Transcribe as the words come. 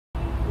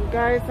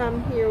Guys,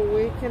 I'm here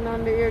waiting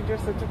on the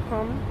hairdresser to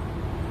come,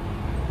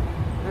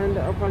 and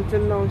up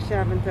until now she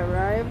haven't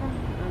arrived.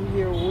 I'm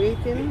here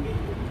waiting,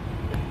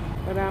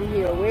 but I'm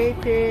here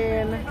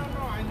waiting.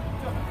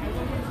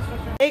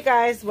 Hey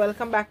guys,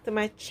 welcome back to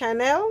my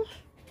channel.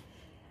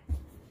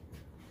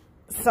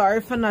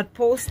 Sorry for not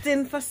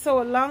posting for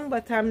so long,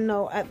 but I'm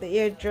now at the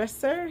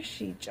hairdresser.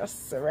 She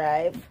just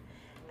arrived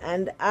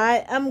and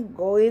I am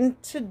going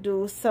to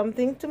do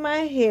something to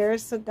my hair.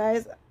 So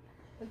guys,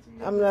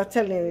 I'm not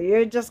telling you,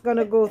 you're just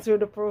gonna go through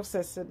the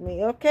process with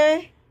me,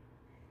 okay?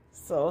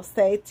 So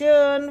stay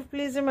tuned.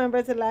 Please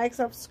remember to like,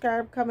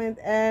 subscribe, comment,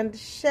 and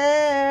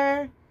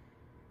share.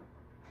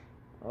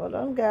 Hold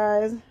on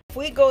guys. If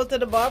we go to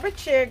the barber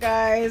chair,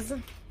 guys,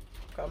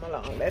 come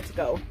along, let's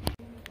go.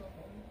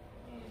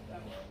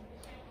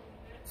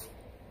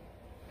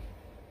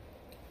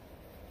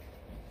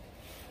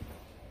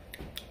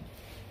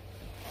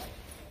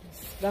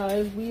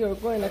 Guys, we are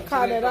going to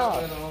cut it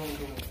off.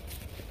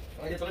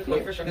 Alright,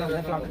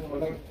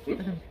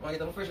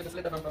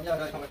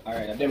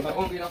 them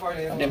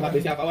have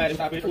this half a while, them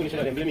start with foolish,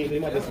 them blame me, they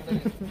must just...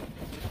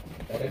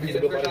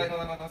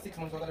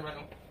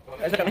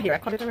 As I can hear, I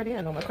cut it already,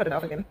 I know I cut it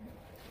off again.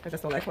 I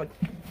just don't like what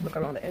look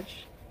around the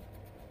edge.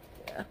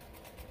 Yeah.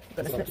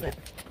 I'm gonna snip.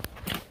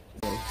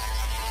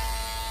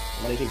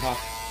 What do you think,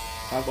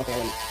 half butter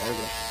and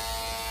everything?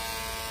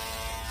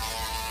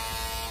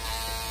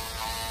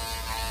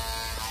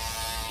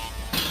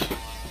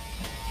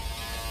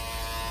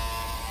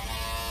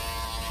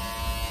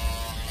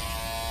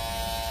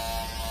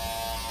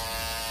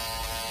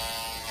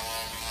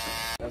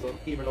 So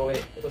keep it away.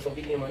 Ito so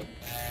big naman.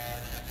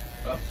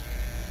 So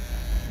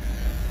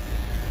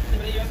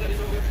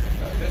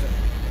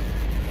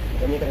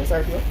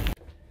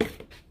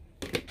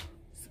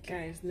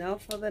guys,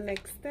 now for the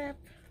next step.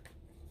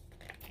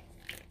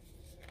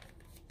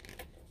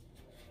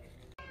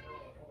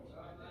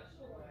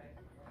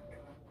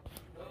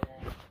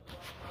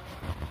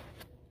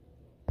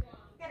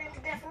 Get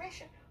into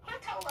definition. Who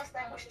told us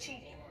that was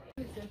cheating?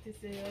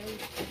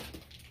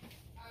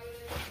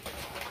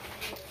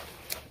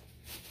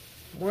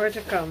 More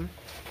to come.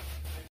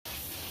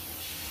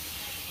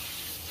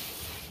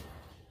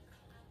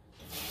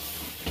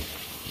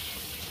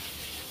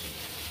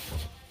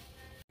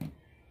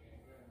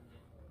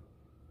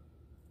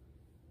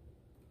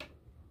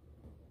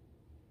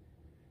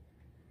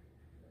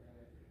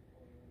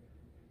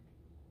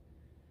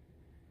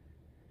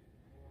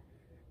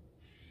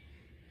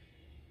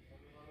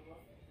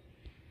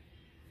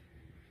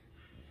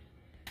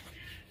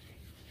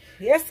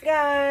 Yes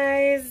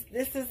guys,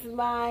 this is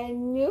my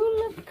new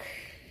look.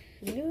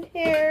 New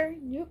hair,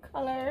 new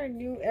color,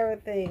 new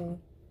everything.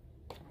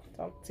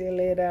 Talk to you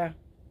later.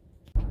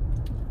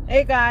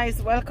 Hey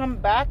guys, welcome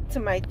back to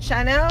my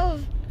channel.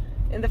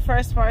 In the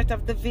first part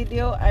of the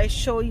video, I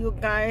show you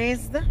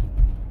guys that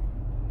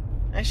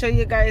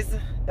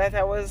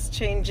I was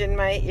changing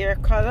my hair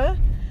color,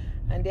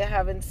 and you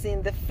haven't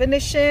seen the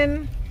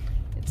finishing.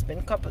 It's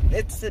been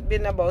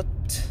about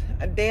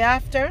a day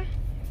after.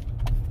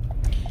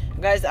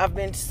 Guys, I've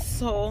been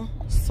so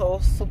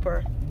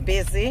super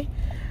busy.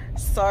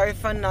 Sorry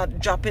for not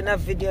dropping a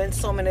video in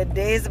so many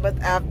days,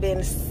 but I've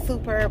been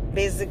super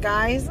busy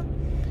guys.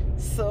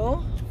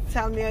 So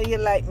tell me how you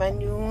like my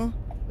new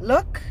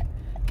look,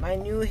 my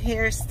new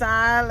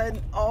hairstyle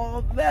and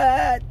all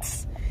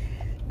that.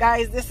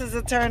 Guys, this is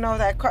a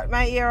turnout. I cut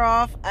my hair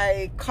off,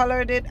 I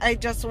colored it. I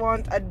just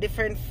want a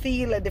different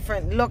feel, a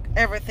different look,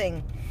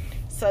 everything.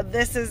 So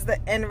this is the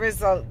end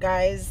result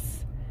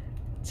guys.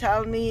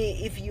 Tell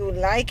me if you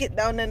like it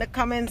down in the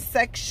comment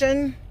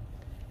section.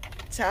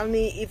 Tell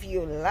me if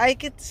you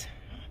like it.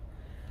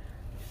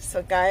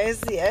 So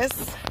guys, yes,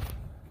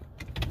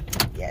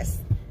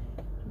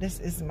 this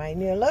is my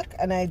new look,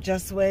 and I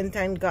just went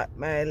and got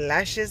my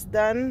lashes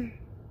done.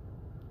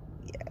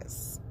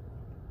 Yes,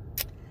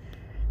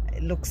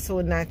 it looks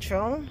so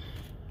natural.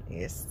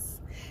 Yes,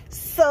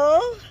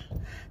 so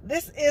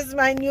this is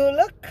my new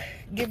look,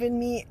 giving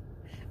me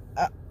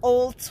a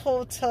whole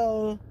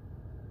total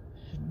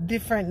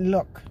different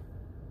look.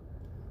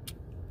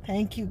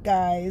 Thank you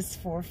guys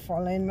for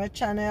following my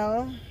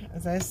channel.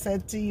 As I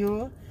said to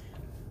you,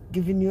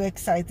 giving you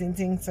exciting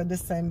things for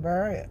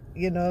December,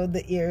 you know,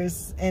 the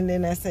ears, and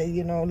then I said,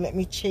 you know, let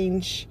me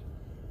change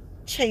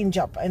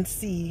up and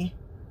see,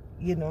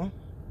 you know,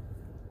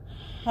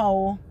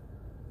 how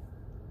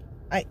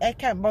I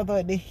can't bother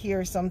with the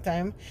hair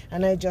sometimes,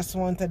 and I just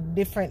want a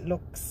different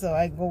look, so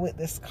I go with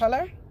this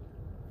color.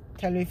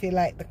 Tell me if you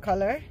like the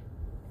color.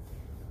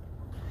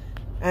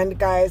 And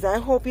guys, I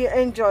hope you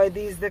enjoy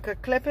these little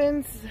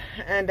clippings,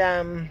 and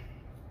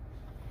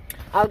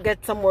I'll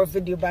get some more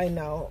video by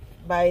now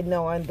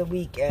on the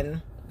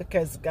weekend,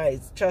 because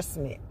guys, trust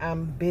me,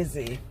 I'm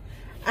busy.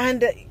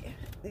 And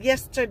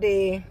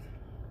yesterday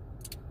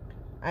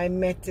I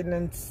met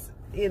in,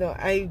 you know,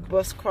 I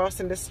was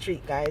crossing the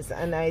street guys,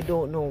 and I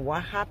don't know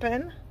what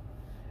happened,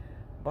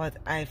 but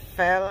I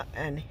fell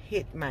and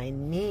hit my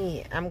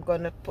knee. I'm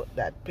gonna put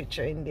that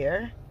picture in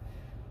there,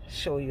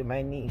 show you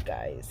my knee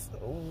guys.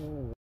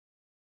 Ooh.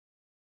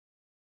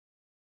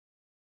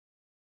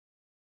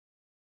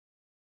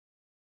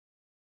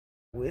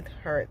 It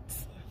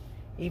hurts.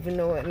 Even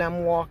though when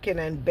I'm walking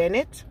and bend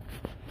it,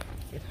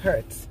 it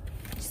hurts.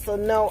 So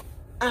now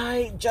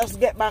I just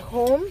get back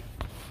home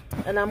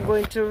and I'm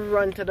going to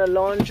run to the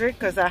laundry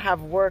because I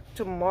have work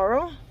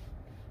tomorrow.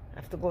 I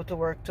have to go to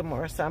work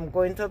tomorrow, so I'm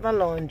going to the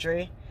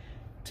laundry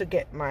to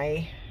get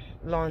my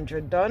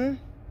laundry done.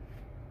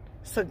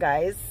 So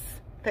guys,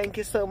 thank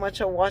you so much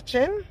for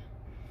watching.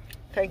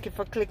 Thank you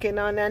for clicking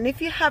on, and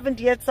if you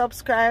haven't yet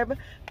subscribed,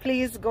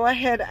 please go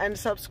ahead and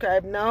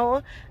subscribe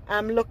now.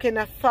 I'm looking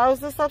at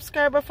 1,000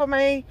 subscribers for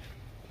my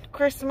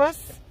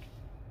Christmas.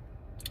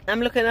 I'm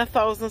looking at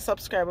 1,000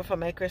 subscribers for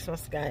my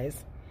Christmas,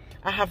 guys.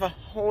 I have a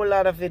whole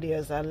lot of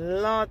videos, a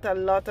lot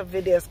of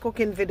videos,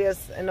 cooking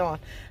videos and all.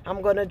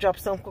 I'm gonna drop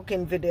some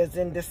cooking videos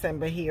in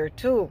December here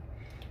too.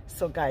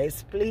 So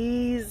guys,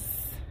 please,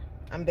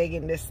 I'm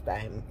begging this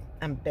time,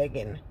 I'm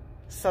begging,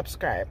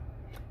 subscribe,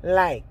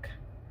 like,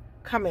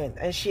 comment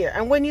and share.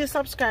 And when you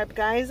subscribe,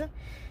 guys,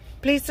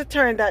 please to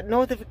turn that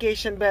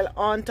notification bell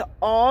on to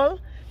all,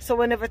 so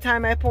whenever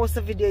time I post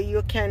a video,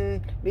 you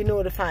can be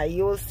notified.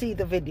 You will see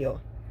the video.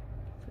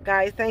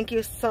 Guys, thank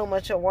you so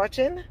much for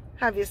watching.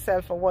 Have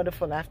yourself a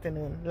wonderful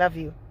afternoon. Love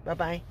you. Bye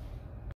bye.